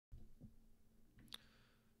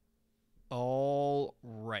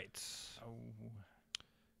right. Oh.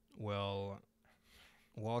 Well,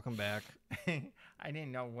 welcome back I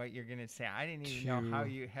didn't know what you're going to say. I didn't even know how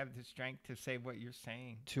you have the strength to say what you're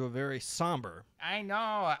saying. to a very somber I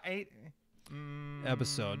know.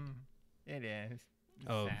 episode It is.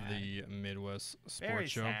 of sad. the Midwest Very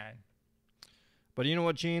Sports Show. sad. But you know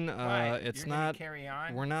what, Gene? What? It's You're gonna not. carry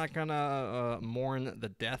on? We're not gonna mourn the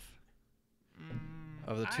death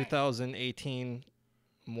of the 2018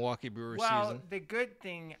 Milwaukee Brewers well, season. the good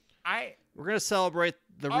thing, We're gonna celebrate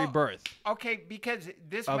the rebirth okay, because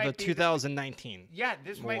this of might the be 2019. yeah,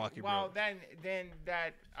 this Milwaukee might. Well, Brewers. then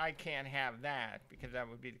that I can't have that because that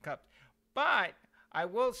would be the Cubs. But I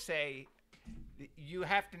will say, you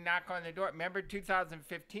have to knock on the door. Remember,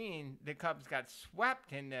 2015, the Cubs got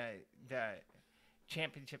swept in the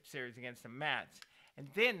championship series against the Mets. And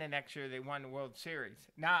then the next year they won the World Series.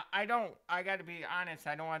 Now, I got to be honest,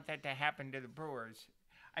 I don't want that to happen to the Brewers.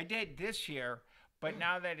 I did this year, but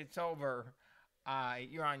now that it's over,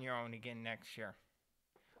 you're on your own again next year.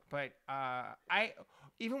 But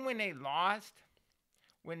even when they lost,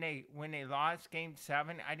 when they lost Game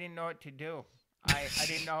 7, I didn't know what to do. I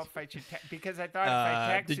didn't know if I should because I thought if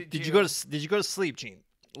I texted did you go to sleep, Gene?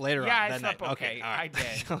 Later yeah, on I that slept night. okay. All right. I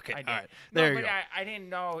did. Okay, I did. all right. No, There you but go. I didn't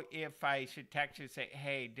know if I should text you and say,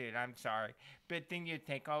 "Hey, dude, I'm sorry." But then you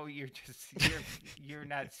think, "Oh, you're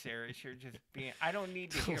not serious. You're just being." I don't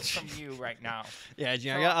need to hear from you right now. Yeah,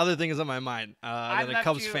 Gene, So, I got other things on my mind than a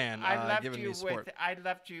Cubs fan giving me support. I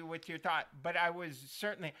left you with your thought, but I was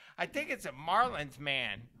certainly. I think it's a Marlins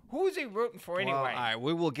man. Who's he rooting for anyway? Well, all right,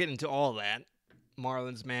 we will get into all that.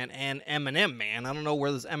 Marlins man and Eminem man. I don't know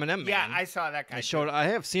where this Eminem man. Yeah, I saw that guy. I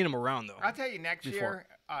have seen him around though. I'll tell you next before. year,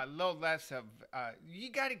 a little less of.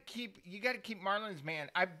 You got to keep Marlins man.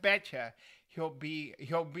 I bet you he'll be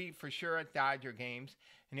for sure at Dodger games,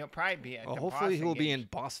 and he'll probably be at. Well, the hopefully Boston he'll be games. in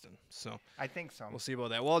Boston. So I think so. we'll see about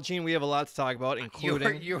that. Well, Gene, we have a lot to talk about,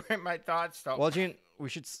 including. You were in my thoughts, though. Well, Gene, we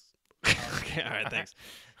should. Okay, all right, thanks.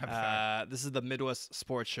 I'm sorry. This is the Midwest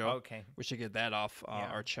Sports Show. Okay. We should get that off Yeah.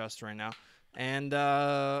 our chest right now. And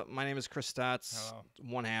my name is Chris Stotts, Hello.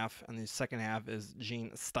 one half, and the second half is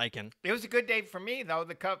Gene Steichen. It was a good day for me, though.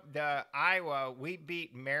 The Iowa, we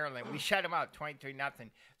beat Maryland. We shut them out 23-0.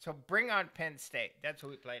 So bring on Penn State. That's what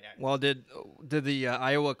we played at. Well, did the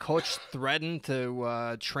Iowa coach threaten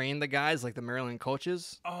to train the guys like the Maryland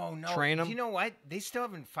coaches? Oh no! Train them? You know what? They still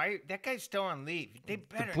haven't fired. That guy's still on leave. They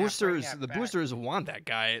better The boosters want that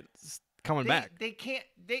guy coming back. They can't.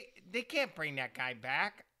 They can't bring that guy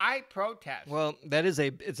back. I protest. Well,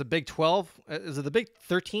 it's a Big 12. Is it the Big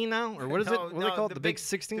 13 now, or what is it? What do they call it? The Big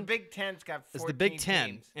 16? The Big 10's got 14 It's the Big 10.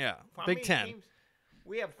 teams. Yeah, How Big many 10. teams?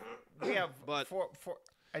 We have But- four.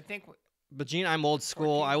 I think. But Gene, I'm old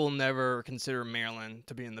school. 14. I will never consider Maryland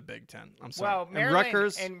to be in the Big 10. I'm sorry. Well, And Maryland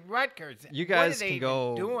Rutgers. you what guys are they can even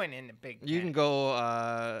go- doing in the Big 10? You can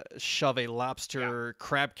go shove a lobster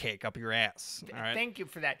crab cake up your ass. All right. Thank you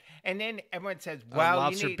for that. And then everyone says, A "Well,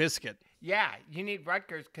 lobster you need biscuit. you need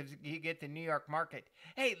Rutgers because you get the New York market."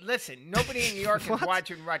 Hey, listen, nobody in New York is What?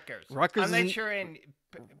 watching Rutgers. Rutgers is unless in- you're in.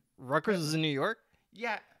 Rutgers is in New York.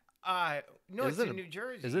 Yeah. No, Is it's it in New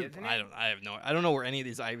Jersey, Is it? isn't it? I don't know where any of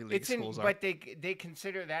these Ivy League It's in, schools are. but they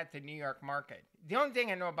consider that the New York market. The only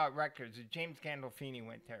thing I know about Rutgers is James Gandolfini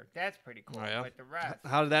went there. That's pretty cool. Oh, yeah? But the rest.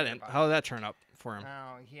 How did that end? How did that turn up for him?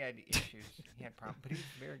 No, he had issues. He had problems, but he was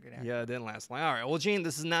very good at it. Yeah, it didn't last long. All right. Well, Gene,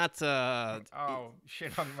 this is not Oh,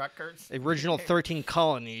 shit on Rutgers. original 13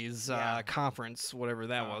 colonies Yeah. conference, whatever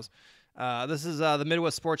that Oh. was. This is the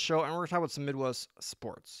Midwest Sports Show, and we're going to talk about some Midwest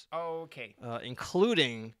sports, Okay.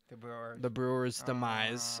 including The Brewers. the Brewers'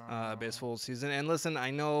 demise baseball season. And listen, I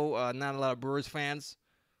know not a lot of Brewers fans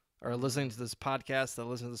are listening to this podcast.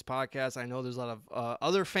 I know there's a lot of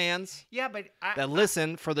other fans Yeah, but that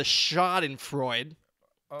listen for the Schadenfreude.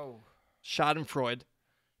 Oh. Schadenfreude.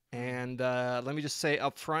 And let me just say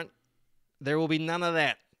up front, there will be none of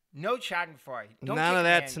that. No Schadenfreude. Don't None kick of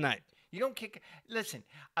that Andy. tonight. You don't kick. Listen,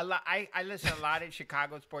 I listen a lot of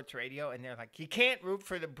Chicago sports radio, and they're like, you can't root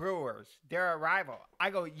for the Brewers. They're a rival. I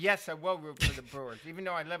go, yes, I will root for the Brewers, even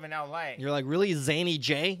though I live in L.A. You're like, really, Zany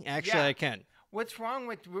J? Actually, Yeah. I can. What's wrong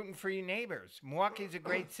with rooting for your neighbors? Milwaukee's a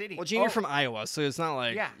great city. Well, Gene, you're from Iowa, so it's not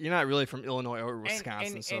like Yeah. you're not really from Illinois or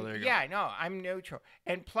Wisconsin. So there you go. Yeah, no, I'm neutral.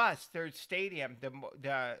 And plus, their stadium,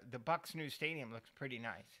 the Bucks' new stadium, looks pretty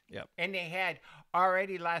nice. Yep. And they had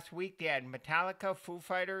already last week. They had Metallica, Foo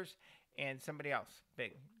Fighters, and somebody else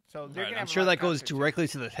big. So they're Right, gonna I'm have a sure lot that of goes concerts. directly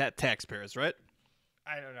to the taxpayers, right?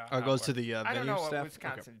 I don't know. Or how it goes to works. the I don't venue know what staff?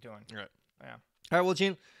 Wisconsin's doing. All right. Yeah. All right, well,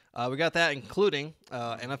 Gene, we got that, including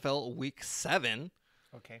NFL Week 7.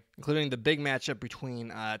 Okay. including the big matchup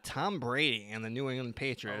between Tom Brady and the New England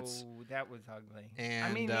Patriots. Oh, that was ugly. And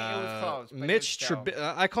I mean, it was close. But Mitch it's still,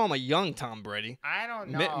 I call him a young Tom Brady. I don't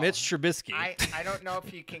know. Mitch Trubisky. I don't know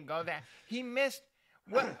if you can go that. He missed.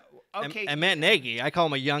 Well, okay. And Matt Nagy, I call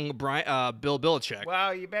him a young Bill Belichick.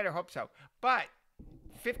 Well, you better hope so. But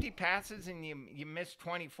 50 passes and you missed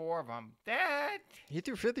 24 of them. He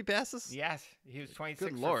threw 50 passes? Yes, he was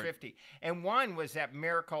 26 Good for Lord. 50. And one was that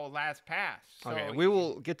miracle last pass. So Okay, we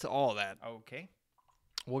will get to all that. Okay.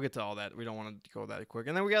 We'll get to all that. We don't want to go that quick.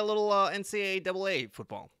 And then we got a little NCAA AA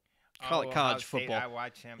football. College Ohio State, football. I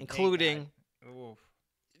watched him. Including Oof.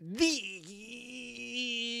 the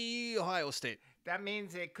Ohio State. That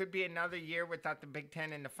means it could be another year without the Big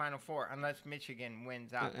Ten in the Final Four, unless Michigan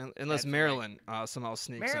wins out. Unless Maryland somehow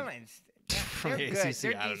sneaks Maryland's from they're the good. ACC.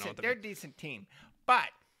 They're I don't know decent. what They're a decent team. But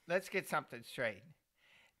let's get something straight.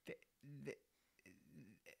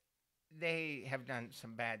 They have done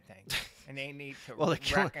some bad things, and they need to. Well,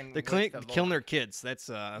 reckon they're with the killing their Lord. kids. That's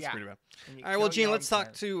Yeah. pretty bad. And you All right, well, kill Gene, your let's own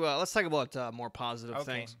talk about more positive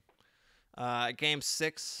Okay. things. Game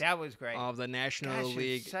 6 That was great. of the National Gosh, it was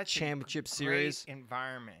League such a Championship great Series.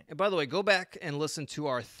 environment. And by the way, go back and listen to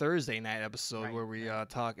our Thursday night episode Right, where we right.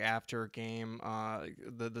 talk after game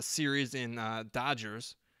the series in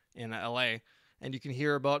Dodgers in LA, and you can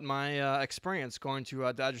hear about my experience going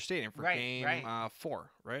to Dodger Stadium for Right, game right. 4.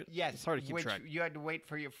 Right? Yes, It's hard to keep which track. you had to wait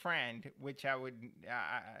for your friend, which I would,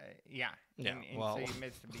 yeah. Yeah, And well- so you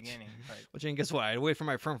missed the beginning. But. Which, and guess what? I had to wait for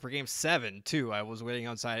my friend for game 7 too. I was waiting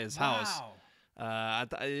outside his house. Wow.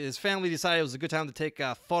 His family decided it was a good time to take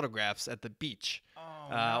photographs at the beach.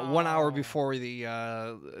 Oh, 1 hour no. before the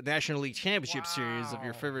National League Championship Series of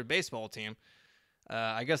your Wow. favorite baseball team.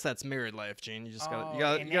 I guess that's married life, Gene. You just got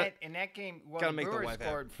in that game, well, gotta the make the Brewers wife happy.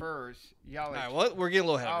 scored first. Yelich. All right, well, we're getting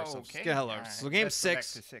a little ahead of Oh, ourselves. okay. Get ahead of All ourselves. right, So game let's go back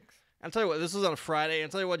 6. to 6. I'll tell you what. This was on a Friday. I'll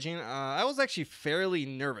tell you what, Gene. I was actually fairly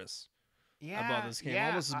nervous Yeah, about this game. yeah,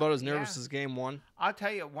 Almost about as nervous yeah. as game 1. I'll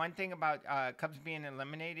tell you one thing about Cubs being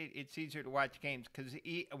eliminated. It's easier to watch games because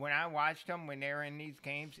when I watched them when they were in these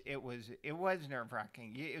games, it was nerve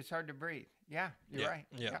wracking. It was hard to breathe. Yeah, you're right.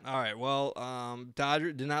 Yeah. All right. Well,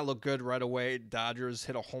 Dodgers did not look good right away. Dodgers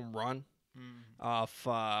hit a home run off.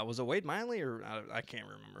 Was it Wade Miley or I can't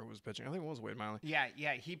remember who was pitching. I think it was Wade Miley. Yeah,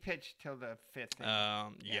 he pitched till the 5th.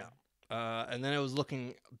 Yeah. And then it was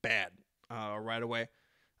looking bad right away.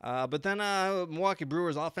 But then Milwaukee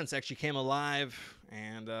Brewers offense actually came alive,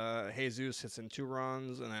 and Jesus hits in 2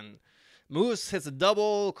 runs, and then Moose hits a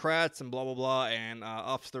double, Kratz, and blah, blah, blah, and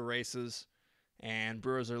off to the races. And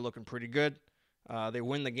Brewers are looking pretty good. They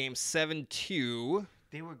win the game 7-2.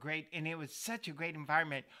 They were great, and it was such a great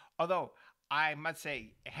environment. Although I must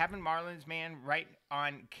say, having Marlins man right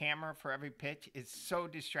on camera for every pitch is so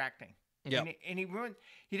distracting. Yeah, and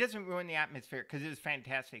he doesn't ruin the atmosphere because it was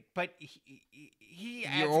fantastic. But he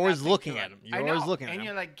adds you're always nothing looking to at it. him. You're I know, always looking at and him.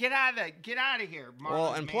 you're like, get out of here, Marlins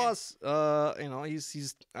Well, and man. plus,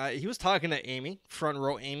 he was talking to Amy, front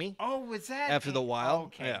row Amy, Oh, was that after the while.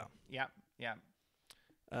 Okay. Yeah. Yep.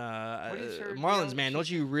 is her Marlins deal? man, She- don't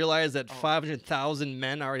you realize that 500,000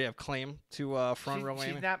 men already have claim to front row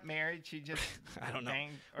Amy? She's not married. She just I don't know.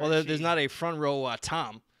 banged, or Well, there's she- not a front row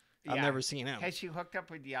Tom. I've Yeah. never seen him. Has she hooked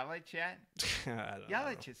up with Yelich yet? I don't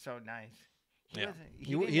Yelich is so nice. Yeah.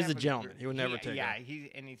 Didn't He's have a gentleman. He would never take Yeah, it.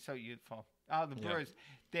 he's so youthful. Oh, the Yeah. Brewers.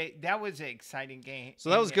 That was an exciting game.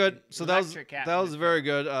 So that was and good. So that was electric very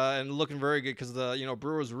good and looking very good because the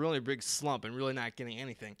Brewers were really a big slump and really not getting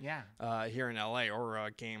anything. Yeah. Here in LA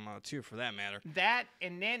or game 2 for that matter. That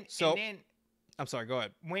and then I'm sorry. Go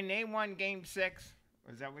ahead. when they won Game 6,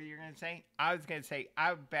 was that what you're gonna say? I was gonna say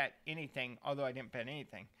I would bet anything, although I didn't bet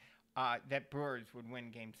anything, that Brewers would win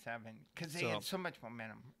Game 7 because they had so much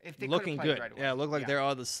momentum. If they Looking could've played good. right away. Yeah, it looked like they're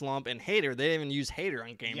out of the slump. And Hader, they didn't even use Hader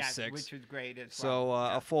on game 6. which was great as So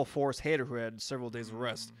well. a full force Hader who had several days of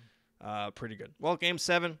rest. Pretty good. Well, game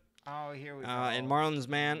 7. Oh, here we go. And Marlins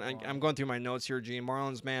man, I'm going through my notes here, Gene.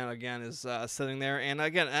 Marlins man again is sitting there, and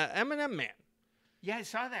again Eminem man. Yeah, I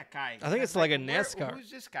saw that guy. I think it's like a NASCAR.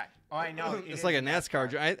 Who's this guy? Oh, I know. It's like a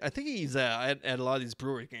NASCAR. I think he's at a lot of these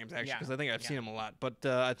Brewers games actually, Yeah, because I think I've yeah. seen him a lot. But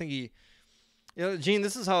I think he, Gene,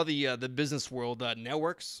 this is how the business world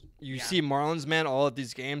networks. You Yeah. see Marlins man all at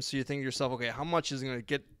these games, so you think to yourself, okay, how much is it going to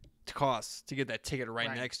get to cost to get that ticket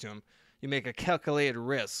right next to him? You make a calculated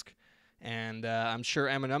risk, and I'm sure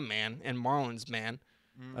Eminem man and Marlins man.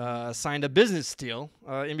 Signed a business deal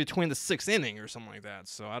in between the 6th inning or something like that.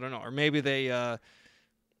 So I don't know. Or maybe they,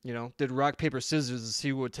 did rock, paper, scissors to see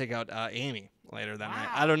who would take out Amy later that night.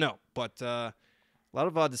 I don't know. But a lot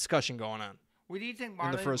of discussion going on. What do you think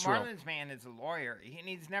in the first row. Marlins man is a lawyer, and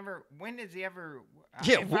he's never. When does he ever?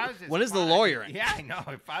 Yeah, if I was his when is the client- lawyer? Yeah, I know.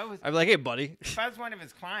 If I was I'd be like, hey, buddy. one of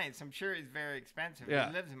his clients, I'm sure he's very expensive. Yeah.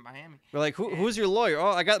 He lives in Miami. We're like, who's your lawyer?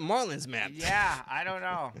 Oh, I got Marlins map. Yeah, I don't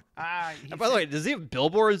know. And by the way, does he have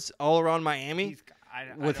billboards all around Miami?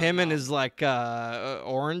 With him and his like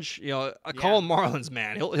orange, you know, I call him Marlins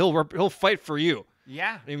man. He'll fight for you.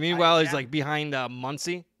 Yeah. And meanwhile, he's like behind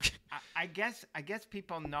Muncie. I guess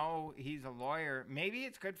people know he's a lawyer. Maybe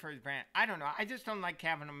it's good for his brand. I don't know. I just don't like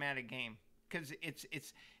having him at a game because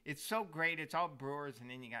it's so great. It's all Brewers, and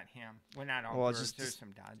then you got him. Well, not all Brewers. There's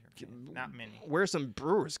some Dodger fans, not many. Wear some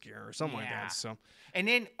Brewers gear or something like that. So. And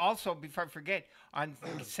then also, before I forget, on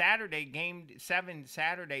Saturday, Game 7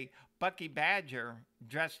 Saturday, Bucky Badger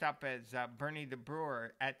dressed up as Bernie the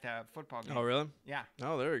Brewer at the football game. Oh, really? Yeah.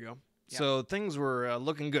 Oh, there you go. Yep. So things were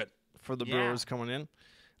looking good for the Brewers coming in.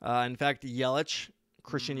 In fact,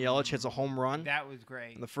 Christian Yelich hits a home run. That was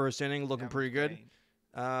great. In the first inning, looking pretty good.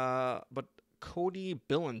 But Cody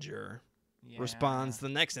Bellinger responds the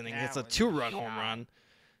next inning. Hits a 2-run home run.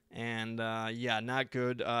 And, not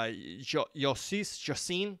good. Yosis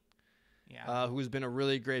Chacin, who's been a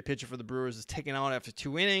really great pitcher for the Brewers, is taken out after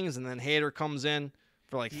 2 innings. And then Hader comes in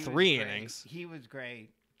for like 3 innings. He was great.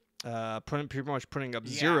 Pretty much putting up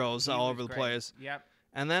zeros all over the place. Yep.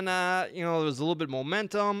 And then, there was a little bit of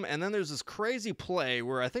momentum, and then there's this crazy play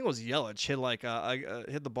where I think it was Yelich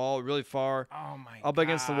hit the ball really far up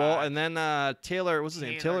against the wall, and then Taylor, what's his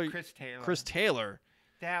name? Chris Taylor.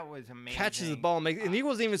 That was amazing. Catches the ball, and he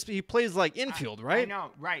wasn't even. He plays like infield, right? I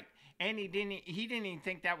know, right? And he didn't even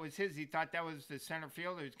think that was his. He thought that was the center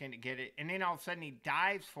fielder who's going to get it, and then all of a sudden he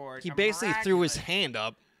dives for it. He basically threw his hand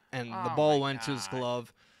up, and the ball went to his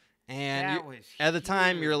glove. And at the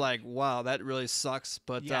time, you're like, wow, that really sucks.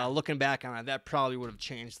 But looking back on it, that probably would have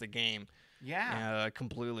changed the game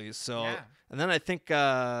completely. So, and then I think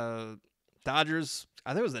Dodgers,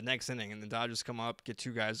 I think it was the next inning, and the Dodgers come up, get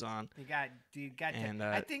 2 guys on. You got and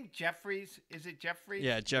I think Jeffries, is it Jeffries?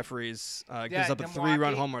 Yeah, Jeffries gives up a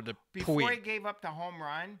 3-run homer to Before he gave up the home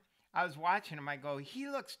run, I was watching him. I go, he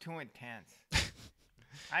looks too intense.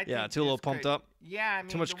 Too little pumped up. Yeah, I mean,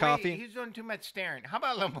 too much coffee. He's doing too much staring. How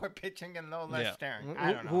about a little more pitching and a little less staring?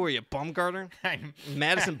 I don't know. Who are you, Bumgarner?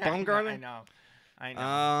 Madison Bumgarner? I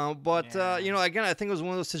know. But again, I think it was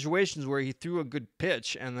one of those situations where he threw a good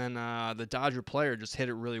pitch, and then the Dodger player just hit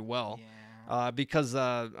it really well. Yeah. Because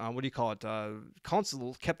what do you call it?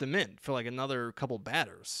 Counsell kept him in for like another couple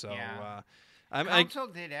batters. So. Counsell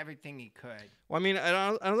did everything he could. Well, I mean,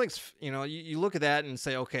 I don't think you look at that and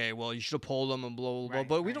say, okay, well, you should have pulled them and blah blah blah.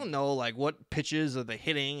 But we don't know like what pitches are they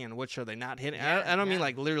hitting and which are they not hitting. I don't mean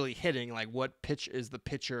like literally hitting. Like what pitch is the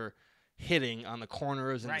pitcher hitting on the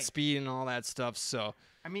corners and the speed and all that stuff. So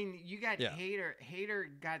I mean, you got Hader. Hader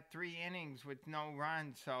got 3 innings with no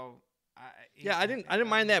runs. So. I didn't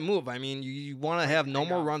mind that move. I mean, you want to have no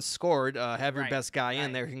more runs scored. Have your best guy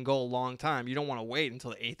in there who can go a long time. You don't want to wait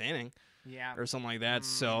until the 8th inning. Or something like that.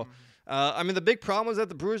 So, I mean, the big problem is that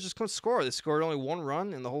the Brewers just couldn't score. They scored only 1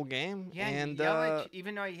 run in the whole game. Yeah, and Yelich,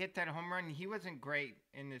 even though he hit that home run, he wasn't great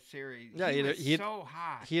in the series. Yeah, he was so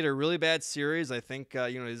hot. He had a really bad series. I think,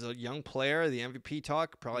 he's a young player. The MVP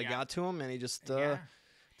talk probably got to him, and he just didn't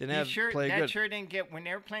play good. That sure didn't get, when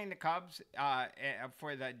they were playing the Cubs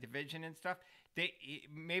for the division and stuff,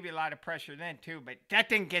 maybe a lot of pressure then, too, but that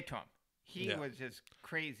didn't get to him. He was just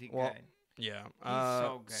crazy good. Yeah. He's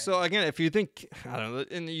so good. So, again, if you think, I don't know,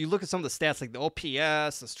 and you look at some of the stats, like the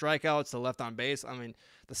OPS, the strikeouts, the left on base, I mean,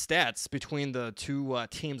 the stats between the 2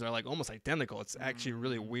 teams are like almost identical. It's actually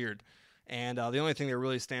really weird. And the only thing that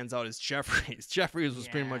really stands out is Jeffries. Jeffries was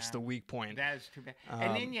pretty much the weak point. That is too bad.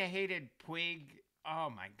 And then you hated Puig. Oh,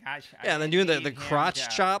 my gosh. Yeah, and then doing the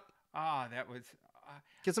crotch chop. Oh, that was...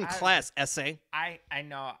 Get some class, essay. I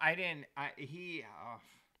know. I didn't... I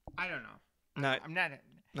don't know. I'm not...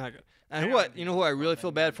 Not good. And who I really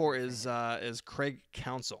feel bad for is Craig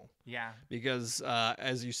Counsell. Yeah. Because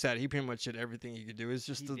as you said, he pretty much did everything he could do. It's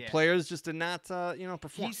just players just did not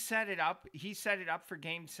perform. He set it up. He set it up for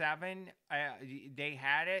Game 7. They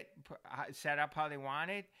had it set up how they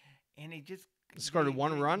wanted, and he just scored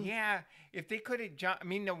 1 run. Yeah. If they could have jumped, I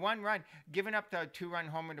mean, the 1 run, giving up the 2-run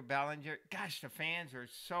homer to Bellinger. Gosh, the fans were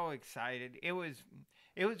so excited. It was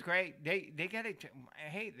great. They got it.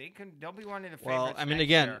 Hey, they'll be one of the favorites. Well, I mean,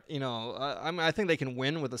 again, I think they can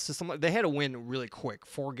win with a system. They had to win really quick,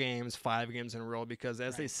 4 games, 5 games in a row, because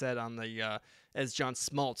as they said on the, as John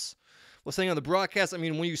Smoltz was saying on the broadcast, I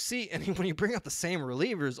mean, when you bring up the same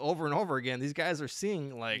relievers over and over again, these guys are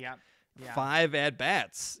seeing like 5 at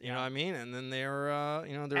bats. You know what I mean? And then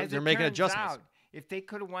they're making adjustments. If they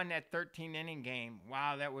could have won that 13-inning game,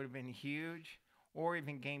 wow, that would have been huge. or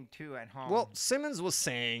even Game 2 at home. Well, Simmons was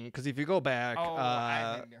saying, because if you go back, I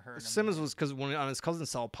haven't heard him. Simmons was, because when on his Cousin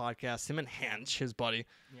Sal podcast, him and Hench, his buddy,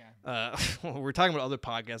 yeah. we're talking about other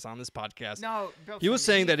podcasts on this podcast. No, Bill he was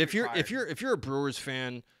saying that if retired. you're a Brewers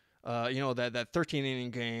fan, that 13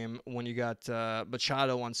 inning game when you got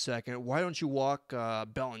Machado on second, why don't you walk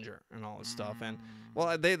Bellinger and all this stuff? And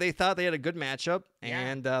well, they thought they had a good matchup,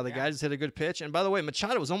 and the guy just hit a good pitch. And by the way,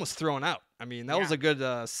 Machado was almost thrown out. I mean, that was a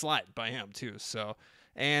good slide by him too. So,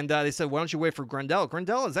 and they said, why don't you wait for Grandal?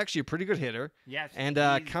 Grandal is actually a pretty good hitter. Yes. And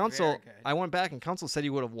Counsell, I went back and Counsell said he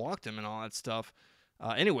would have walked him and all that stuff.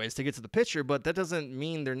 Anyways, to get to the pitcher, but that doesn't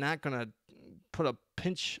mean they're not gonna put a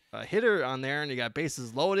pinch hitter on there, and you got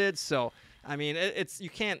bases loaded. So, I mean, you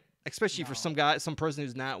can't, especially for some person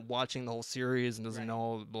who's not watching the whole series and doesn't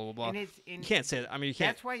know blah blah blah. You can't say that. I mean, you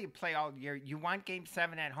can't. That's why you play all year. You want Game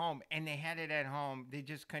 7 at home, and they had it at home. They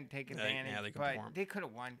just couldn't take advantage. They could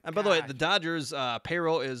have won. And by the way, the Dodgers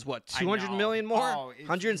payroll is what, 200 million more,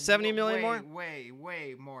 170 million more,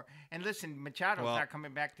 way more. And listen, Machado's not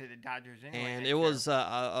coming back to the Dodgers anyway. And it was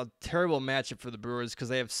a terrible matchup for the Brewers because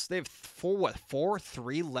they have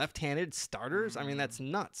 3 left-handed starters. I mean, that's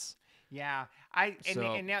nuts. Yeah,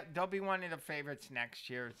 and they'll be one of the favorites next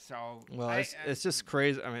year. So it's just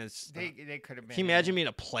crazy. I mean, they could have been. Can you imagine being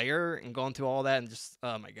a player and going through all that and just,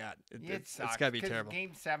 oh my God, it's got to be terrible.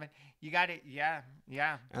 Game 7, you got it. Yeah.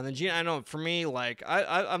 And then I know for me, like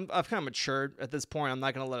I've kind of matured at this point. I'm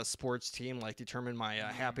not gonna let a sports team like determine my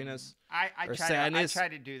happiness. I try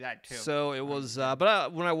to do that too. So it was,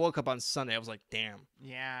 but when I woke up on Sunday, I was like, damn.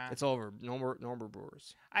 Yeah. It's over. No more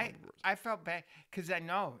Brewers. I felt bad because I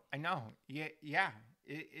know. Yeah.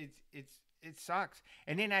 It sucks.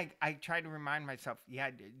 And then I try to remind myself,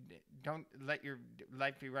 don't let your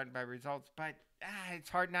life be run by results. But it's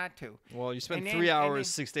hard not to. Well, you spend 3 hours,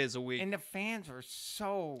 6 days a week. And the fans were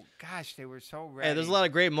they were so ready. Hey, there's a lot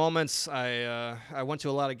of great moments. I went to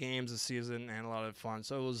a lot of games this season and a lot of fun.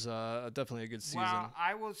 So it was definitely a good season. Well,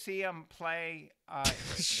 I will see them play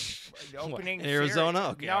the opening in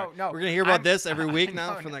Arizona. Series. Okay, no. We're gonna hear about this every week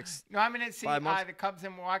now for the next. No, I'm gonna see 5 months. the Cubs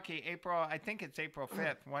in Milwaukee. I think it's April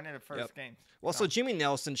 5th. One of the first games. Well, so Jimmy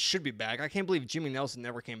Nelson should be back. I can't believe Jimmy Nelson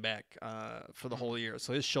never came back for the whole year.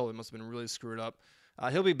 So his shoulder must have been really screwed up.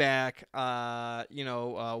 He'll be back.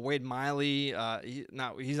 Wade Miley. He's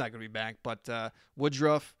not going to be back, but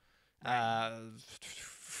Woodruff,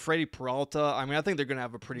 Freddie Peralta. I mean, I think they're going to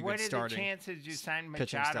have a pretty good starting. What are the chances you sign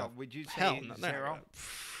Machado? Stuff. Would you say Hell, zero?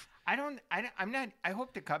 I'm not. I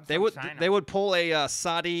hope the Cubs. They would pull a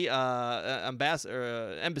Saudi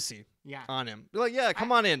embassy on him. Be like,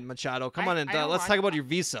 come on in, Machado. Come on in. Let's talk about your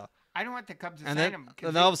visa. I don't want the Cubs to sign him.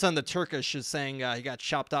 And then all of a sudden, the Turkish is saying he got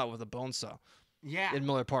chopped out with a bone saw. Yeah. In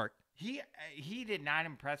Miller Park. He did not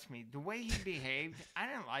impress me. The way he behaved, I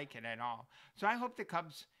didn't like it at all. So I hope the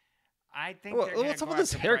Cubs. I think. What's up with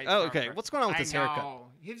this haircut? Oh, okay, what's going on with this haircut?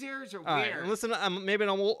 His ears are all weird. Right, listen, I'm maybe an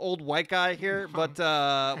old white guy here, but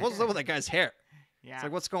what's up with that guy's hair? Yeah. It's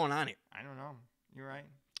like, what's going on here? I don't know. You're right.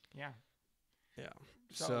 Yeah. Yeah.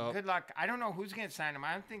 So good luck. I don't know who's going to sign him.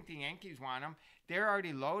 I don't think the Yankees want him. They're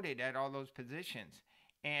already loaded at all those positions.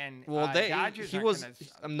 And Dodgers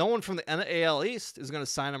no one from the NAL East is going to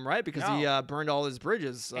sign him, right? Because he burned all his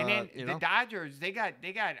bridges. And then the Dodgers, they got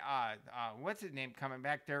what's his name coming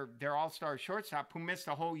back? Their all-star shortstop who missed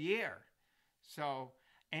a whole year. So,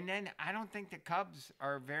 and then I don't think the Cubs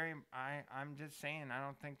are very. I'm just saying, I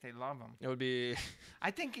don't think they love him. It would be.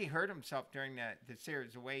 I think he hurt himself during the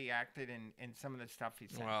series, the way he acted and some of the stuff he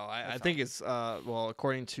said. Well, I think it's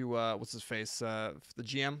according to what's his face, the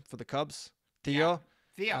GM for the Cubs, Theo.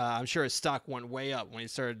 Yeah. I'm sure his stock went way up when he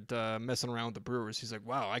started messing around with the Brewers. He's like,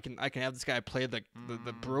 wow, I can have this guy play the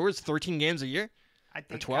Brewers 13 games a year? I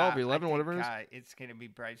think, or 12 or 11, whatever it is? It's going to be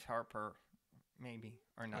Bryce Harper, maybe,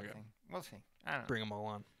 or nothing. Okay. We'll see. I don't know. Bring them all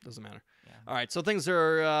on. Doesn't matter. Yeah. All right, so things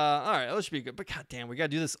are all right. That should be good. But goddamn, we got to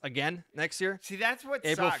do this again next year? See, that's what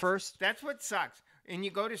April sucks. 1st? That's what sucks. And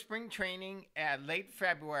you go to spring training at late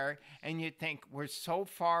February, and you think we're so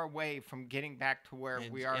far away from getting back to where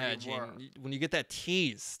we already were. When you get that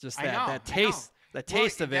tease, just that taste. The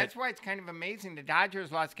taste of it. That's why it's kind of amazing. The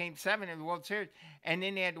Dodgers lost Game 7 in the World Series, and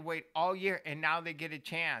then they had to wait all year, and now they get a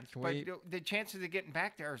chance. But the chances of getting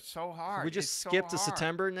back there are so hard. Can we just skip to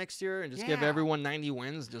September next year and just give everyone 90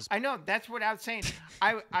 wins? I know. That's what I was saying.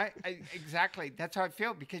 Exactly. That's how I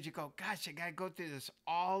feel, because you go, gosh, I got to go through this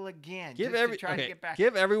all again to try to get back.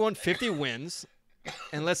 Give everyone 50 wins.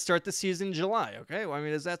 And let's start the season in July, okay? Well, I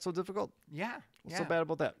mean, is that so difficult? Yeah. What's so bad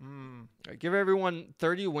about that? Right, give everyone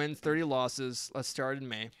 30 wins, 30 losses. Let's start in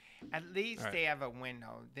May. At least All right. they have a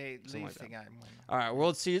window. At Something least like they got a window. All right,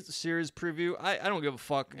 World Series preview. I don't give a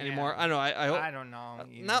fuck anymore. I know. I hope. I don't know.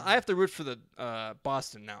 Now I have to root for the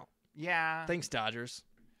Boston now. Yeah. Thanks, Dodgers.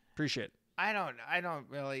 Appreciate it. I don't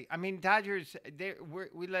really. I mean, Dodgers.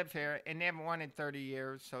 We live here, and they haven't won in 30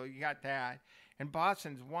 years, so you got that. And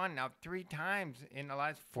Boston's won now 3 times in the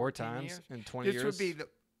last 4 14 times years. in 20 years.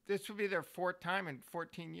 This would be their 4th time in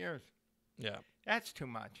 14 years. Yeah. That's too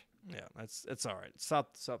much. Yeah, it's all right.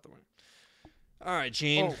 Stop the win. All right,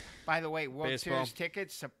 Gene. Oh, by the way, World Baseball. Series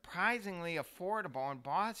tickets surprisingly affordable in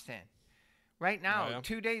Boston. Right now, Oh, yeah?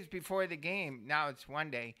 2 days before the game. Now it's 1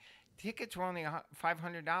 day. Tickets were only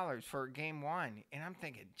 $500 for game 1, and I'm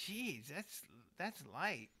thinking, geez, that's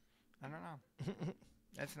light. I don't know.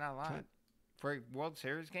 That's not a lot for a World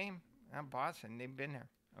Series game. Boston, they've been there.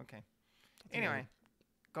 Okay. Anyway,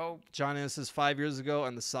 go. John Ennis is 5 years ago,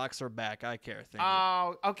 and the Sox are back. I care. Thank you.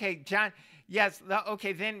 Oh, okay, John. Yes.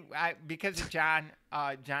 Okay, then because of John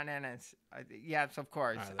Ennis. Yes, of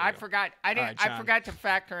course. Right, I forgot. I didn't. All right, I forgot to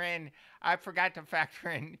factor in. I'm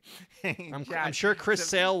sure Chris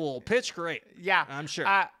Sale will pitch great. Yeah. I'm sure.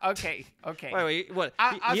 Okay. Wait. What?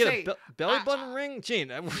 I'll he say, had a belly button ring? Gene,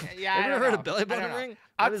 yeah, have I you don't ever heard know. of belly I don't button know. ring?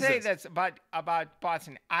 I'll What is say this? this about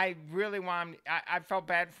Boston. I really want him. I felt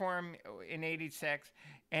bad for him in '86,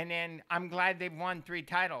 and then I'm glad they've won 3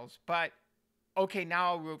 titles. But okay,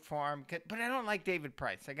 now I'll root for him. But I don't like David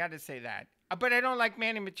Price. I got to say that. But I don't like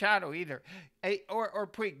Manny Machado either, or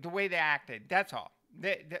Puig. The way they acted. That's all.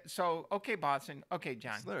 So okay, Boston. Okay,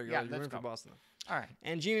 John. So there you go. Yeah, You're let's rooting go. for Boston. All right.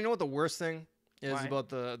 And Gene, you know what the worst thing is What? about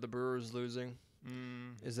the Brewers losing?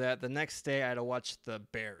 Is that the next day I had to watch the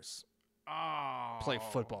Bears play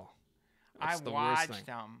football. That's I the worst watched thing.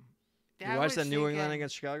 them. You watched that New England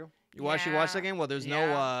against Chicago? You watched that game? Well, there's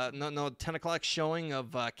no 10 o'clock showing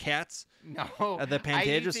of Cats No. at the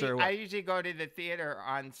Pantages or what? I usually go to the theater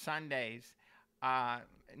on Sundays.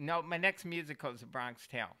 No, my next musical is The Bronx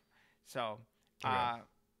Tale. So,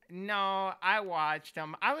 no, I watched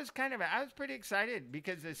them. I was pretty excited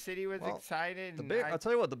because the city was excited. I'll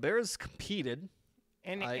tell you what, the Bears competed.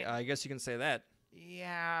 And I guess you can say that.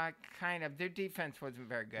 Yeah, kind of. Their defense wasn't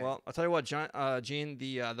very good. Well, I'll tell you what, Gene,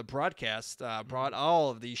 the broadcast brought all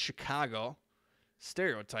of the Chicago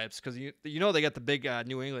stereotypes because you know they got the big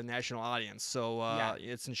New England national audience. So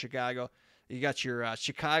it's in Chicago. You got your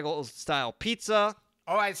Chicago-style pizza.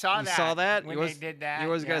 Oh, I saw that. You saw that? When they did that. You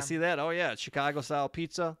always got to see that. Oh, yeah, Chicago-style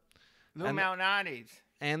pizza. Lou Malnati's.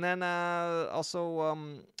 And then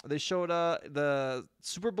also they showed the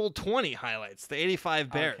Super Bowl 20 highlights, the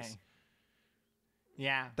 85 Bears. Okay.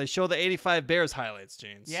 Yeah. They show the 85 Bears highlights,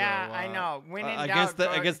 Gene. Yeah, so, I know. When in against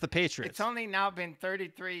doubt, against the Patriots. It's only now been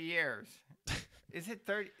 33 years. Is it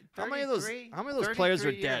 30? How many of those players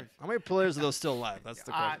are dead? How many players are those still alive? That's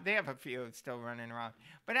the question. They have a few still running around.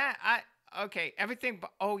 But okay, everything.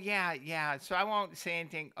 Yeah. So I won't say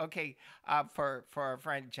anything. Okay, for our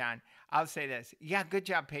friend John, I'll say this. Yeah, good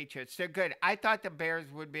job, Patriots. They're good. I thought the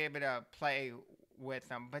Bears would be able to play with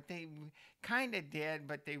them, but they kind of did.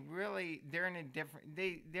 But they're in a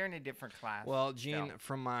different class. Well, Gene, still.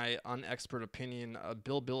 from my unexpert opinion,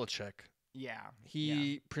 Bill Belichick. Yeah.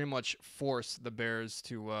 He pretty much forced the Bears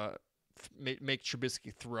to make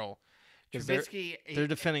Trubisky throw. Trubisky, they're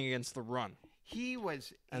defending against the run.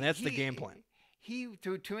 And that's the game plan. He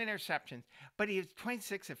threw 2 interceptions, but he was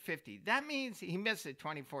 26 of 50. That means he missed it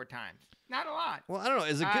 24 times. Not a lot. Well, I don't know.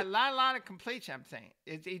 Is it good? A lot of completion, I'm saying.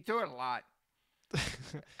 He threw it a lot.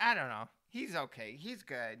 I don't know. He's okay. He's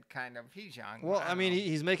good, kind of. He's young. Well, I mean,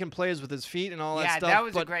 he's making plays with his feet and all that stuff. Yeah, that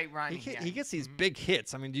was but a great run. He gets these big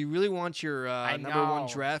hits. I mean, do you really want your number 1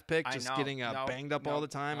 draft pick just getting banged up all the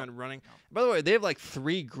time and running? No. By the way, they have like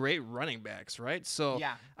 3 great running backs, right? So,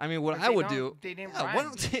 I mean, what I would do, they didn't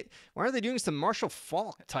run. Why aren't they doing some Marshall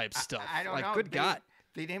Falk type stuff? I don't know. Good God.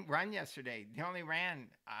 They didn't run yesterday. They only ran,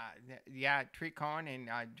 Tree Cohen and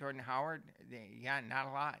Jordan Howard. Not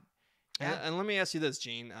a lot. Yeah. And let me ask you this,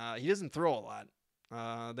 Gene. He doesn't throw a lot.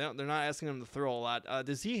 They're not asking him to throw a lot.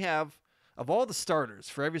 Does he have, of all the starters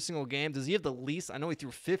for every single game, does he have the least? I know he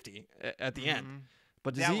threw 50 at the end,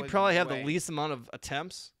 but does he probably have the least amount of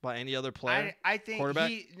attempts by any other player? I think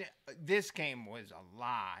quarterback? This game was a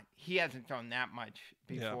lot. He hasn't thrown that much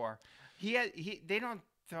before. Yeah. They don't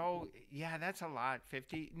throw. Yeah, that's a lot.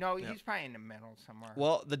 50. No, he's probably in the middle somewhere.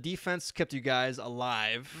 Well, the defense kept you guys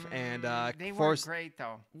alive, and they weren't great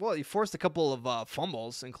though. Well, you forced a couple of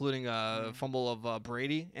fumbles, including a fumble of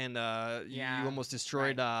Brady, and you almost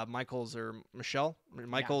destroyed Michael's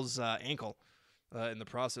ankle. in the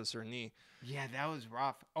process, her knee. Yeah, that was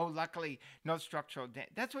rough. Oh, luckily, no structural damage.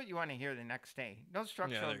 That's what you want to hear the next day. No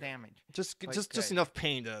structural damage. Just enough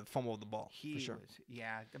pain to fumble the ball. He for sure. was,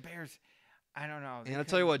 yeah. The Bears, I don't know. And I'll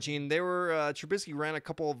tell you what, Gene, they were Trubisky ran a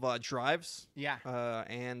couple of drives. Yeah.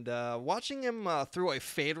 And watching him throw a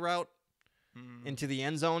fade route into the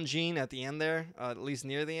end zone, Gene, at the end there, at least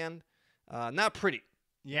near the end, not pretty.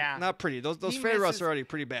 Yeah. Not pretty. Those fade routes are already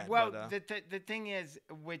pretty bad. Well, but, the thing is,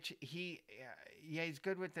 which he's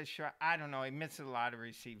good with the shot. I don't know. He misses a lot of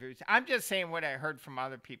receivers. I'm just saying what I heard from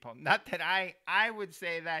other people. Not that I would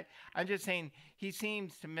say that. I'm just saying he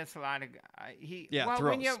seems to miss a lot of.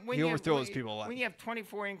 Throws. He overthrows people a lot. When you have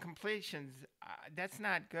 24 incompletions, that's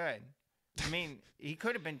not good. I mean, he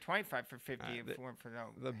could have been 25 for 50 if it weren't for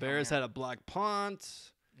those. The Bears had a block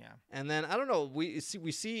punt. Yeah. And then I don't know. We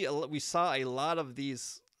saw a lot of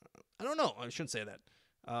these. I don't know. I shouldn't say that.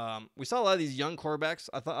 We saw a lot of these young quarterbacks.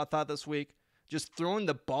 I thought this week just throwing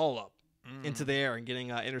the ball up into the air and getting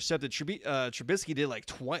intercepted. Trubisky did like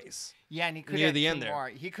twice. Yeah, and he could near have the two end there. more.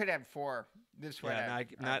 He could have 4. This way.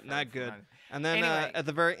 Yeah, not good. And then anyway, at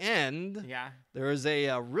the very end, yeah, there was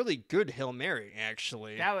a really good Hail Mary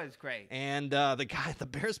actually. That was great. And the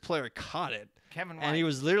Bears player caught it. Kevin White. And he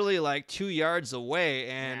was literally like 2 yards away,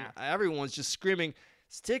 and everyone's just screaming,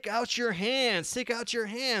 "Stick out your hands! Stick out your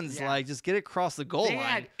hands!" Yeah. Like, just get across the goal line. They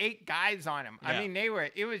had 8 guys on him. Yeah. I mean,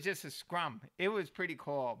 it was just a scrum. It was pretty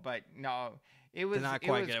cool, but no, it was Did not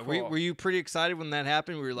quite get it. Cool. Were you pretty excited when that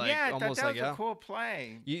happened? We were like, yeah, I almost thought like, that was a cool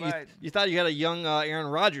play. You thought you had a young Aaron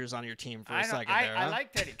Rodgers on your team for a second there, huh? I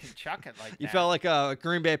like that he could chuck it like that. You felt like a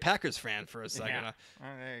Green Bay Packers fan for a second. Yeah. Huh?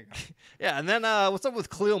 Oh, there you go. Yeah, and then what's up with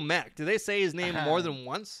Khalil Mack? Did they say his name more than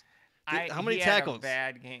once? How many tackles? He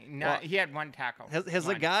had a bad game. No, he had 1 tackle. Has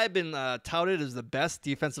the guy been touted as the best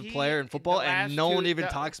defensive player in football, and no one even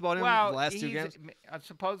talks about him the last 2 games?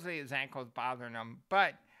 Supposedly his ankle's bothering him,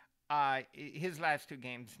 but his last 2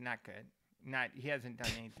 games not good. He hasn't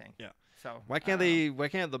done anything. Yeah. So why can't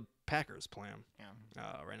the Packers play him?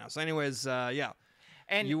 Yeah. Right now. So, anyways, yeah.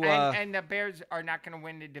 And the Bears are not going to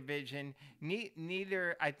win the division.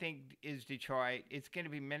 Neither, I think, is Detroit. It's going to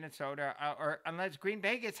be Minnesota, or unless Green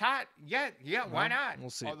Bay gets hot. Yeah, why not? We'll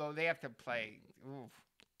see. Although they have to play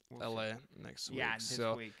LA next week. Yeah, this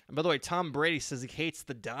week. And by the way, Tom Brady says he hates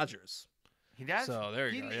the Dodgers. He does. So there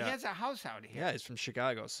you go. Yeah. He has a house out here. Yeah, he's from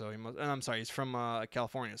Chicago, so he must. I'm sorry, he's from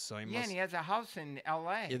California, so he must. Yeah, and he has a house in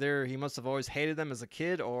L.A. Either he must have always hated them as a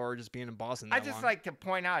kid, or just being in Boston. I just like to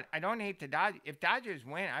point out, I don't hate the Dodgers. If Dodgers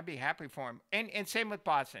win, I'd be happy for them. And same with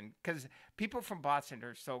Boston, because people from Boston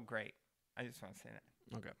are so great. I just want to say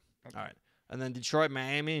that. Okay. All right. And then Detroit,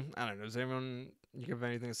 Miami. I don't know. Does anyone you have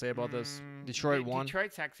anything to say about this? Detroit won.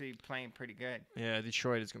 Detroit's actually playing pretty good. Yeah,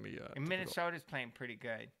 Detroit is gonna be. And Minnesota's playing pretty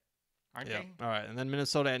good. Aren't they? All right, and then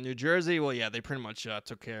Minnesota and New Jersey. Well, yeah, they pretty much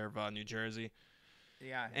took care of New Jersey.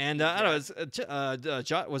 Yeah. And I don't know,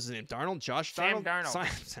 it's what's his name? Darnold? Josh Darnold? Sam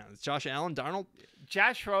Darnold. Josh Allen Darnold?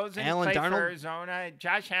 Josh Rosen Allen played Darnold? for Arizona.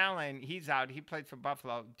 Josh Allen, he's out. He played for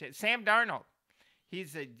Buffalo. Sam Darnold,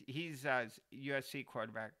 he's a USC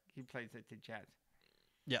quarterback. He plays at the Jets.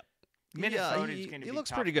 Yeah. Minnesota's going to be he looks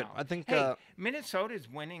tough pretty good. now. I think Minnesota's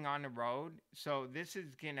winning on the road, so this is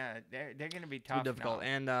they're gonna be tough. difficult. Now.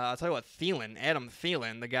 And I'll tell you what, Adam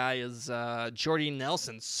Thielen, the guy is Jordy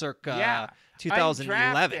Nelson, circa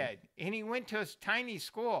 2011. Undrafted, and he went to a tiny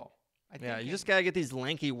school. I think you just gotta get these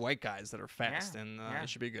lanky white guys that are fast, and it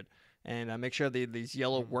should be good. And make sure these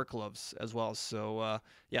yellow work gloves as well. So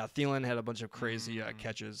Thielen had a bunch of crazy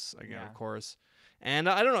catches again, of course. And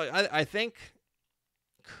I don't know. I think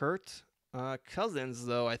Kirk Cousins,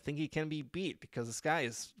 though, I think he can be beat because this guy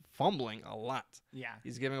is fumbling a lot. Yeah.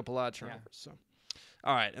 He's giving up a lot of turnovers. So,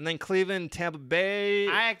 all right. And then Cleveland, Tampa Bay.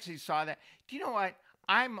 I actually saw that. Do you know what?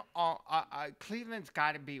 Cleveland's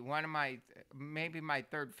got to be one of maybe my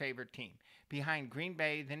 3rd favorite team, behind Green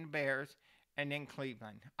Bay, then the Bears, and then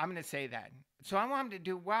Cleveland. I'm going to say that. So I want them to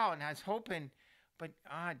do well, and I was hoping, but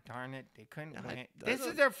darn it, they couldn't win. This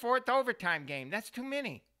is their 4th overtime game. That's too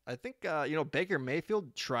many. I think Baker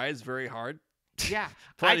Mayfield tries very hard. Yeah,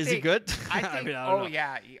 but is he good? I think. I mean, I don't know.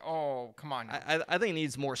 Yeah. Oh, come on. I think he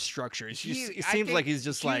needs more structure. It seems like he's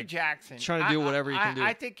just Hugh Jackson, trying to do whatever he can do.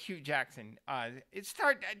 I think Hugh Jackson. It's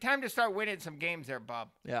time to start winning some games there, Bob.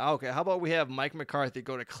 Yeah. Okay. How about we have Mike McCarthy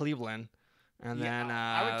go to Cleveland, and then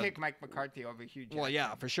I would take Mike McCarthy over Hugh Jackson. Well,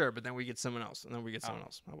 yeah, for sure. But then we get someone else, How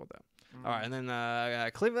about that? All right, and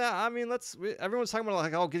then Cleveland. I mean, everyone's talking about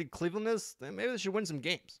like how good Cleveland is. Then maybe they should win some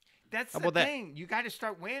games. That's the thing. You got to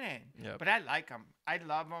start winning. Yep. But I like them. I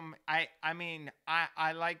love them. I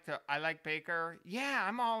like Baker. Yeah,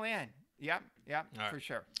 I'm all in. Yep, all right. for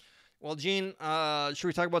sure. Well, Gene, should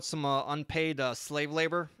we talk about some unpaid slave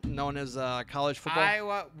labor known as college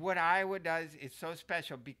football? What Iowa does is so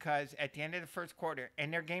special because at the end of the first quarter,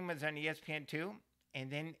 and their game was on ESPN too, and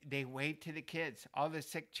then they waved to the kids, all the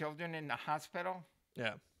sick children in the hospital.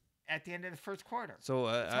 Yeah. At the end of the first quarter. So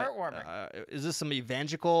it's heartwarming. Is this some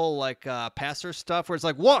evangelical pastor stuff where it's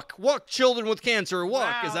like walk children with cancer,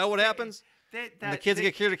 walk? Is that what happens? And the kids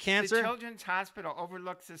get cured of cancer? The children's hospital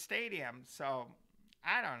overlooks the stadium, so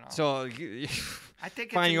I don't know. So I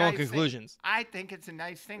think find it's your a own nice conclusions. I think it's a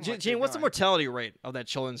nice thing. Gene, what's the mortality rate of that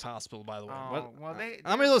children's hospital, by the way? Well,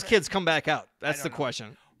 how many of those kids come back out? That's the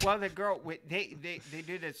question. Well, the girl, they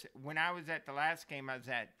do this. When I was at the last game, I was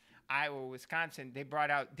at Iowa, Wisconsin. They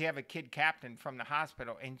have a kid captain from the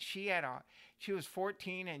hospital, and she was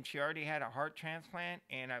 14 and she already had a heart transplant,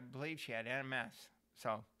 and I believe she had MS.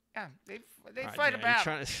 So yeah, they fight a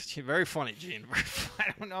battle. Very funny, Gene.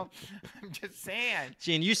 I don't know. I'm just saying.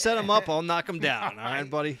 Gene, you set them up, I'll knock them down. All right,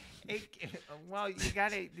 buddy. Well,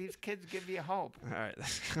 these kids give you hope. All right.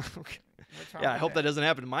 Okay. Yeah, I hope that doesn't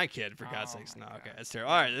happen to my kid, for God's sakes. No, okay, that's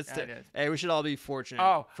terrible. All right, hey, we should all be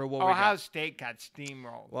fortunate for what we got. Ohio State got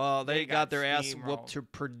steamrolled. Well, they got their ass whooped to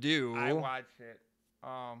Purdue. I watched it.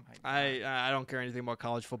 Oh my God. I don't care anything about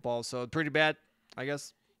college football, so pretty bad, I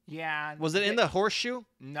guess. Yeah. Was it in the horseshoe?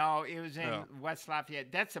 No, it was in West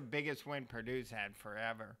Lafayette. That's the biggest win Purdue's had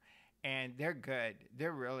forever, and they're good.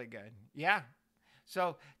 They're really good. Yeah.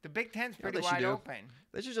 So the Big Ten's pretty wide open.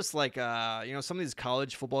 They should just some of these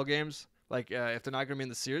college football games. If they're not going to be in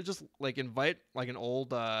the series, just invite an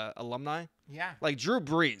old alumni. Yeah. Like Drew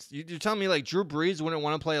Brees. You're telling me Drew Brees wouldn't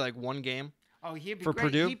want to play one game? Oh, he'd be for great.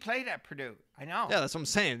 Purdue? He played at Purdue. I know. Yeah, that's what I'm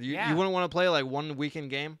saying. You wouldn't want to play one weekend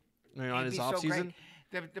game on his off season.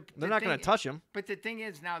 They're not going to touch him. But the thing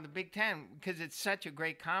is now the Big Ten, because it's such a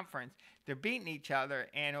great conference, they're beating each other,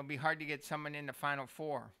 and it'll be hard to get someone in the Final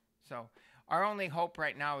Four. So our only hope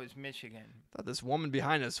right now is Michigan. I thought this woman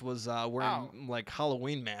behind us was wearing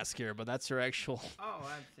Halloween mask here, but that's her actual. Oh,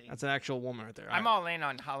 I see. That's an actual woman right there. I'm all in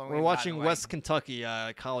on Halloween. We're watching West Kentucky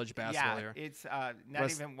college basketball here. Yeah, it's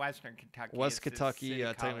not even Western Kentucky. West Kentucky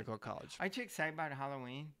Technical College. Aren't you excited about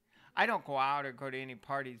Halloween? I don't go out or go to any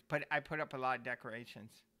parties, but I put up a lot of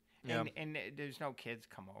decorations. Yeah. And there's no kids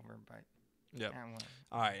come over, but. Yeah.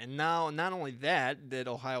 All right, and now not only that did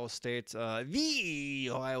Ohio State, the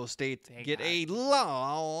Ohio State get a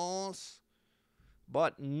loss,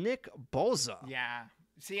 but Nick Bosa. Yeah.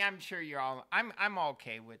 See, I'm sure you're all. I'm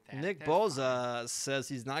okay with that. Nick Bosa says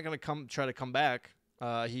he's not going to try to come back.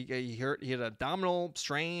 He had a abdominal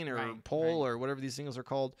strain or pull or whatever these things are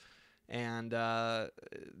called, and the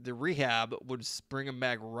rehab would bring him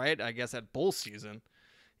back right, I guess, at bowl season.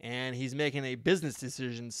 And he's making a business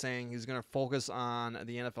decision saying he's going to focus on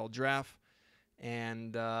the NFL draft.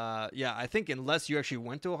 And, I think unless you actually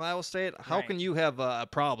went to Ohio State, how can you have a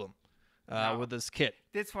problem with this kid?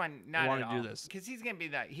 This one, not want at to all. do this. Because he's going to be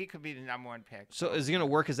he could be the number one pick. So is he going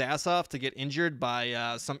to work his ass off to get injured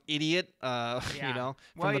by some idiot, from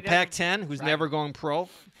the Pac-10 who's never going pro?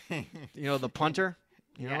 The punter?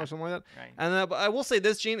 Or something like that? Right. And I will say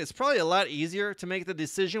this, Gene, it's probably a lot easier to make the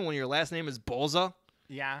decision when your last name is Bosa.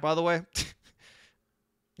 Yeah. By the way,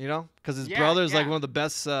 because his brother's one of the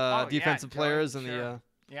best defensive players in the.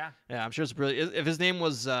 Yeah, I'm sure it's brilliant. If his name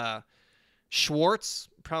was Schwartz,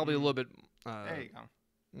 probably a little bit. There you go.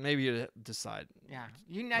 Maybe you decide. Yeah,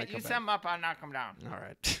 you sum up, I'll knock them down. All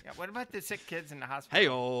right. Yeah. What about the sick kids in the hospital?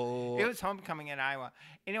 Hey-oh. It was homecoming in Iowa.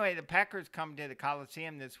 Anyway, the Packers come to the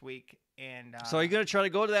Coliseum this week. And, so are you going to try to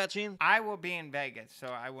go to that, Gene? I will be in Vegas, so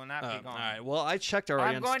I will not be going. All right. Well, I checked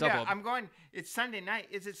already on StubHub. I'm going. It's Sunday night.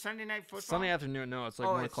 Is it Sunday night football? Sunday afternoon. No, it's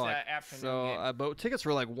 1 o'clock. Afternoon. So, but tickets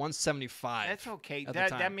were $175. That's okay.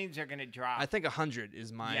 That means they're going to drop. I think 100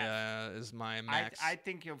 is my max. I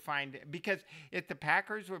think you'll find because if the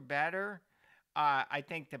Packers were better, I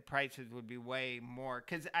think the prices would be way more.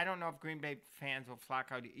 Because I don't know if Green Bay fans will flock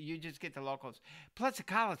out. You just get the locals. Plus, the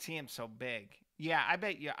Coliseum's so big. Yeah, I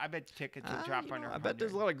bet tickets will drop under 100. I bet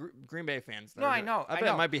there's a lot of Green Bay fans there. No, I know. I bet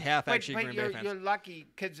it might be half Green Bay fans. But you're lucky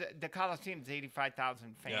because the Coliseum's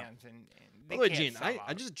 85,000 fans. And by the way, Gene,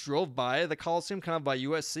 I just drove by the Coliseum kind of by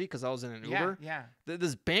USC because I was in an Uber. Yeah.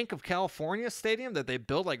 This Bank of California stadium that they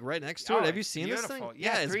built right next to it. Have you seen this thing?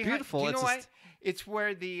 Yeah, it's beautiful. Do you know what? It's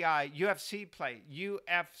where the UFC play.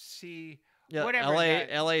 UFC. Yeah, whatever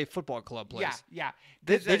LA Football Club plays. Yeah.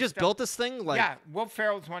 They just built this thing Will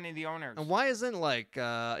Ferrell's one of the owners. And why isn't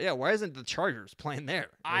why isn't the Chargers playing there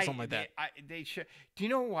or something like that? They should. Do you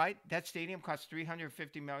know what? That stadium costs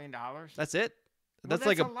 $350 million. That's it. That's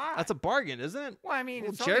that's like a lot. that's a bargain, isn't it? Well, I mean,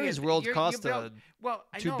 Well, it's only Jerry's World you cost build, well,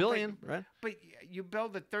 I know, $2 billion, right? But you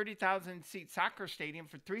build a 30,000 seat soccer stadium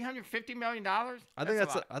for $350 million. I think a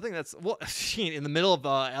lot. I think that's well in the middle of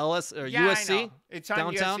LS or Yeah, I USC. know. It's on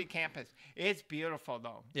downtown? USC campus. It's beautiful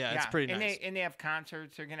though. Yeah, it's pretty nice. And they have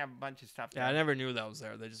concerts. They're gonna have a bunch of stuff. Yeah, there. I never knew that was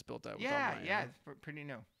there. They just built that. Yeah, without money, yeah, right? it's pretty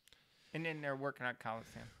new. And then they're working on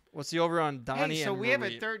Coliseum. What's the over on Donnie Hey, so and we Marie? have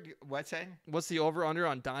a third. What's that? What's the over under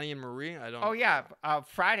on Donnie and Marie? I don't. Oh yeah,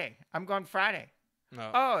 Friday. I'm going Friday.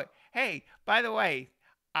 No. Oh, hey, by the way,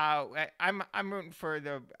 I'm rooting for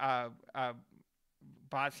the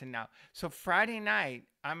Boston now. So Friday night,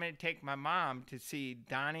 I'm gonna take my mom to see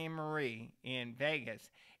Donnie and Marie in Vegas.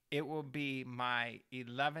 It will be my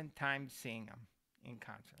 11th time seeing them in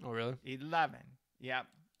concert. Oh really? 11. Yep.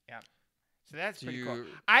 So that's pretty cool. you-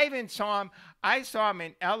 I even saw him. I saw him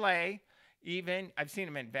in L.A. Even I've seen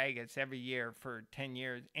him in Vegas every year for 10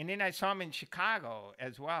 years, and then I saw him in Chicago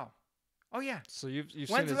as well. Oh yeah. So you've seen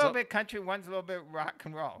One's a his little bit country, one's a little bit rock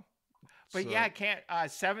and roll. But so- yeah, I can't.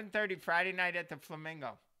 7:30 Friday night at the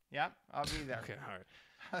Flamingo. Yep, I'll be there. Okay, all right.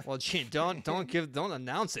 Well, Gene, don't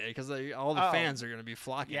announce it because all the Oh. fans are gonna be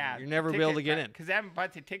flocking. Yeah, You're never be able to get in. because I haven't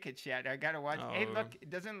bought the tickets yet. I gotta watch. Hey, Oh. look, it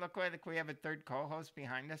doesn't look like we have a third co-host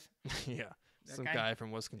behind us. Yeah, some Okay. guy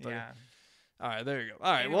from West Kentucky. Yeah. All right, there you go.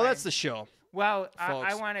 All right, well Anyway. that's the show. Well, I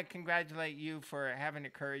Folks. want to congratulate you for having the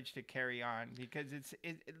courage to carry on because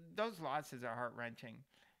those losses are heart wrenching.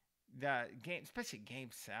 The game, especially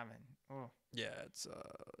Game 7. Oh. Yeah, it's.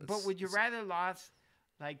 But would you it's- rather lost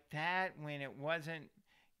like that when it wasn't?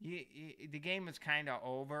 The game was kind of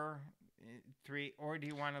over. 3, or do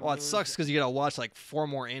you want to? Well, it sucks because you gotta watch like 4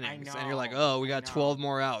 more innings, and you're like, oh, we got 12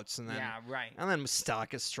 more outs, and then Yeah, right. and then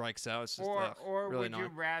Mustakas strikes out. It's just Or really would you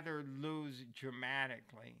annoying. rather lose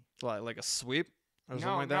dramatically? Like a sweep or something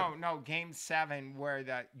No, like that. no. Game 7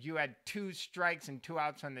 where you had 2 strikes and 2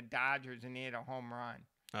 outs on the Dodgers, and they had a home run.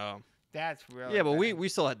 Oh. That's really Yeah, but bad. we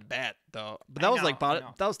still had to bat though. But I that was know, like I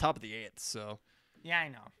know. that was top of the 8th. So Yeah, I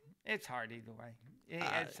know. It's hard either way.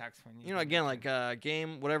 It sucks when you know, again, like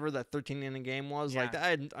game whatever that 13 inning game was, like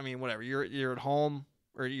Yeah. that. I mean, whatever. You're at home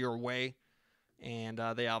or you're away, and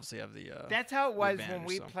they obviously have the. That's how it was when advantage,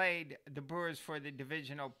 we so. played the Brewers for the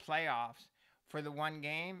divisional playoffs for the one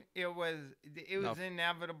game. It was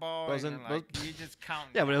inevitable. It was and in- like, you just count.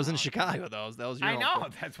 Yeah, but it was in down. Chicago though. That was your I home know.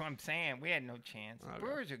 field. That's what I'm saying. We had no chance. Okay.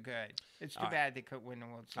 Brewers are good. It's too All right. bad they couldn't win the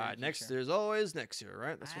World Series. All right, this next year. there's always next year,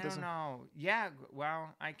 right? That's what I they don't say. know. Yeah.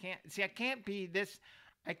 Well, I can't. See, I can't be this.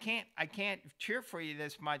 I can't cheer for you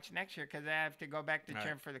this much next year because I have to go back to All right.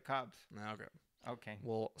 cheering for the Cubs. Okay, Okay.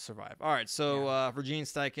 we'll survive. All right, so for Gene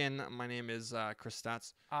Steichen, my name is Chris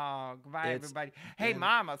Stotz. Oh, goodbye, It's everybody. Hey, been-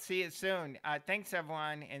 Mom, I'll see you soon. Thanks,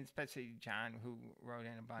 everyone, and especially John, who wrote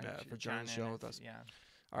in a bunch. Yeah, for John John's show Ennis, with us. Yeah.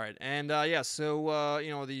 All right, and so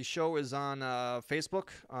the show is on Facebook,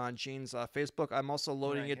 on Gene's Facebook. I'm also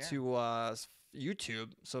loading Right it to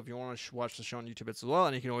YouTube, so if you want to watch the show on YouTube as well,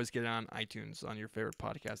 and you can always get it on iTunes on your favorite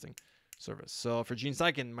podcasting service. So for Gene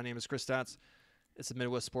Steichen, my name is Chris Stotz. It's the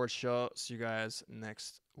Midwest Sports Show. See you guys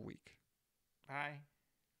next week. Bye.